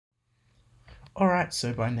Alright,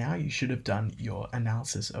 so by now you should have done your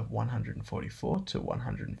analysis of 144 to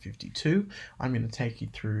 152. I'm going to take you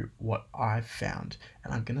through what I've found,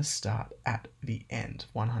 and I'm going to start at the end,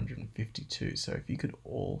 152. So if you could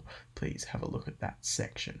all please have a look at that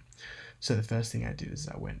section. So the first thing I did is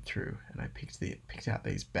I went through and I picked out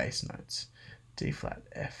these bass notes: D flat,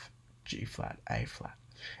 F, G flat, A flat.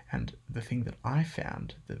 And the thing that I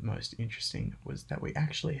found the most interesting was that we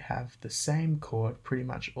actually have the same chord pretty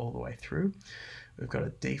much all the way through. We've got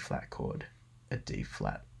a D flat chord, a D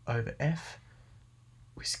flat over F.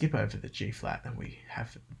 We skip over the G flat and we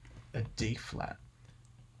have a D flat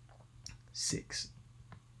 6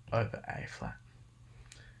 over A flat.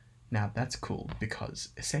 Now that's cool because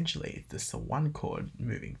essentially it's just the one chord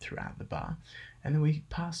moving throughout the bar, and then we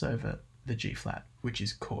pass over the G flat, which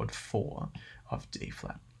is chord 4 of D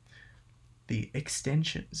flat. The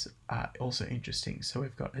extensions are also interesting. So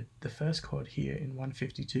we've got the first chord here in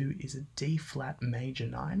 152 is a D flat major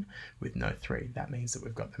 9 with no 3. That means that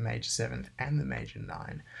we've got the major 7th and the major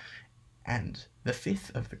 9 and the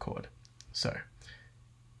 5th of the chord. So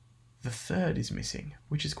the 3rd is missing,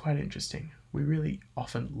 which is quite interesting. We really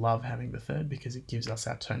often love having the 3rd because it gives us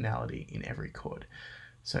our tonality in every chord.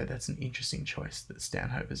 So that's an interesting choice that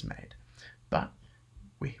Stanhope has made. But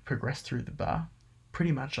we progress through the bar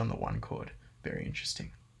pretty much on the one chord. Very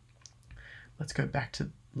interesting. Let's go back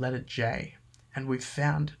to letter J, and we've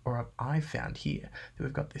found, or I've found here, that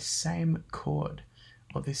we've got this same chord,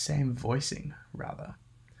 or this same voicing rather,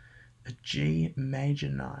 a G major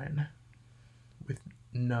 9 with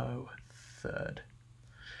no 3rd.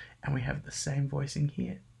 And we have the same voicing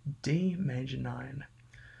here, D major 9,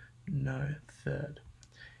 no 3rd.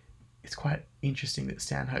 It's quite interesting that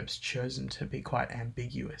Stanhope's chosen to be quite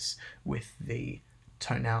ambiguous with the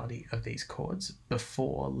tonality of these chords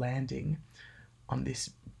before landing on this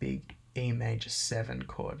big E major 7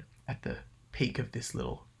 chord at the peak of this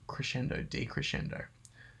little crescendo, decrescendo.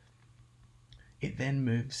 It then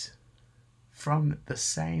moves from the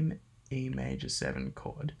same E major 7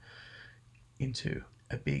 chord into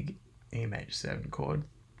a big E major 7 chord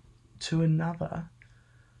to another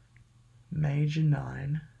major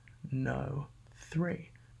 9, no 3.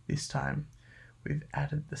 This time we've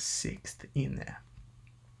added the 6th in there.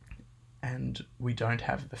 And we don't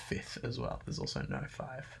have the 5th as well. There's also no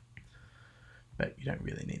 5. But you don't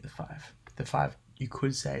really need the 5. The 5, you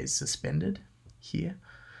could say, is suspended here.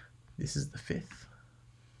 This is the 5th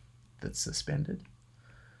that's suspended.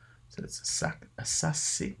 So it's a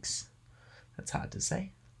sus6. That's hard to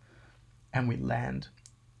say. And we land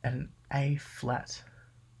at an A flat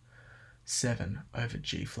 7 over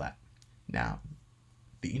G flat. Now,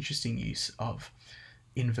 the interesting use of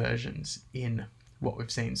inversions in what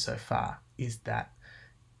we've seen so far is that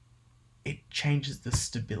it changes the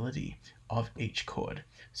stability of each chord.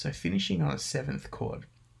 So finishing on a 7th chord,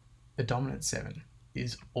 a dominant 7,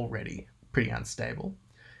 is already pretty unstable,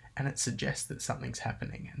 and it suggests that something's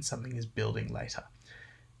happening and something is building later.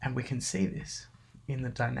 And we can see this in the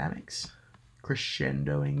dynamics.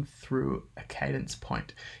 Crescendoing through a cadence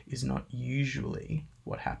point is not usually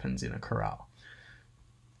what happens in a chorale.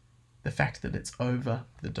 The fact that it's over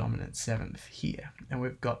the dominant 7th here, and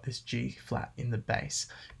we've got this G flat in the bass,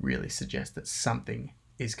 really suggests that something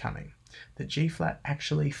is coming. The G flat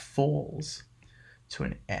actually falls to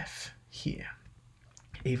an F here.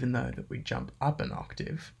 Even though that we jump up an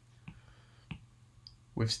octave,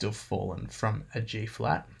 we've still fallen from a G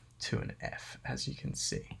flat to an F, as you can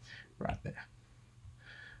see right there.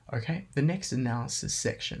 Okay, the next analysis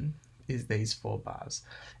section is these 4 bars,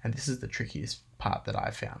 and this is the trickiest part that I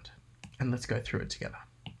found. And let's go through it together.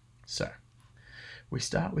 So we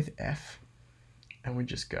start with F and we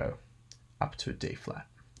just go up to a D flat.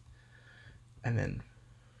 And then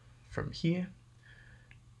from here,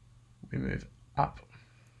 we move up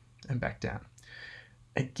and back down.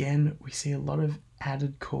 Again, we see a lot of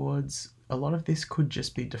added chords. A lot of this could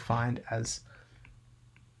just be defined as,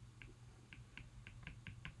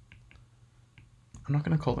 I'm not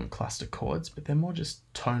going to call them cluster chords, but they're more just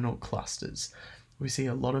tonal clusters. We see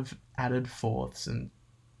a lot of added 4ths and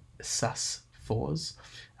sus 4s.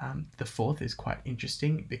 The 4th is quite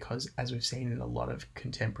interesting because, as we've seen in a lot of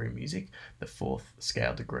contemporary music, the 4th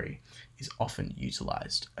scale degree is often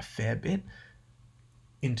utilized a fair bit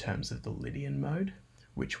in terms of the Lydian mode,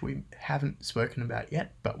 which we haven't spoken about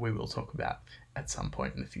yet, but we will talk about at some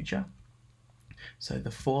point in the future. So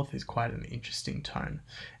the 4th is quite an interesting tone,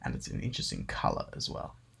 and it's an interesting color as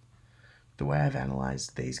well. The way I've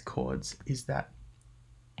analyzed these chords is that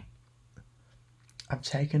I've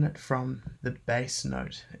taken it from the bass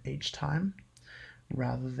note each time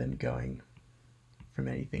rather than going from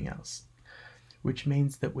anything else. which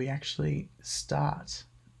means that we actually start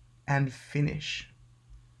and finish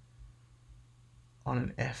on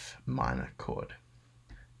an F minor chord.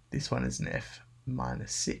 This one is an F minor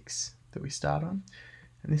 6 that we start on,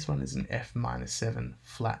 and this one is an F minor 7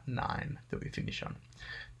 flat 9 that we finish on.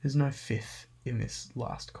 There's no fifth in this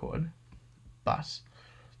last chord, but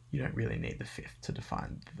you don't really need the fifth to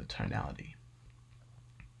define the tonality.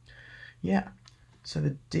 Yeah, so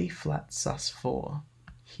the D flat sus4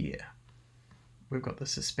 here, we've got the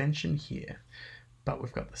suspension here, but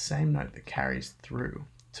we've got the same note that carries through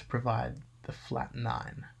to provide the flat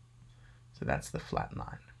 9. So that's the flat 9.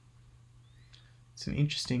 It's an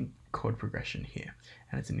interesting chord progression here,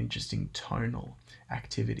 and it's an interesting tonal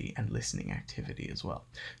activity and listening activity as well.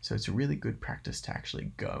 So it's a really good practice to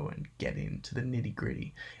actually go and get into the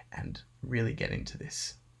nitty-gritty and really get into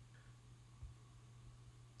this.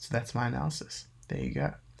 So that's my analysis. There you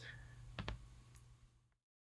go.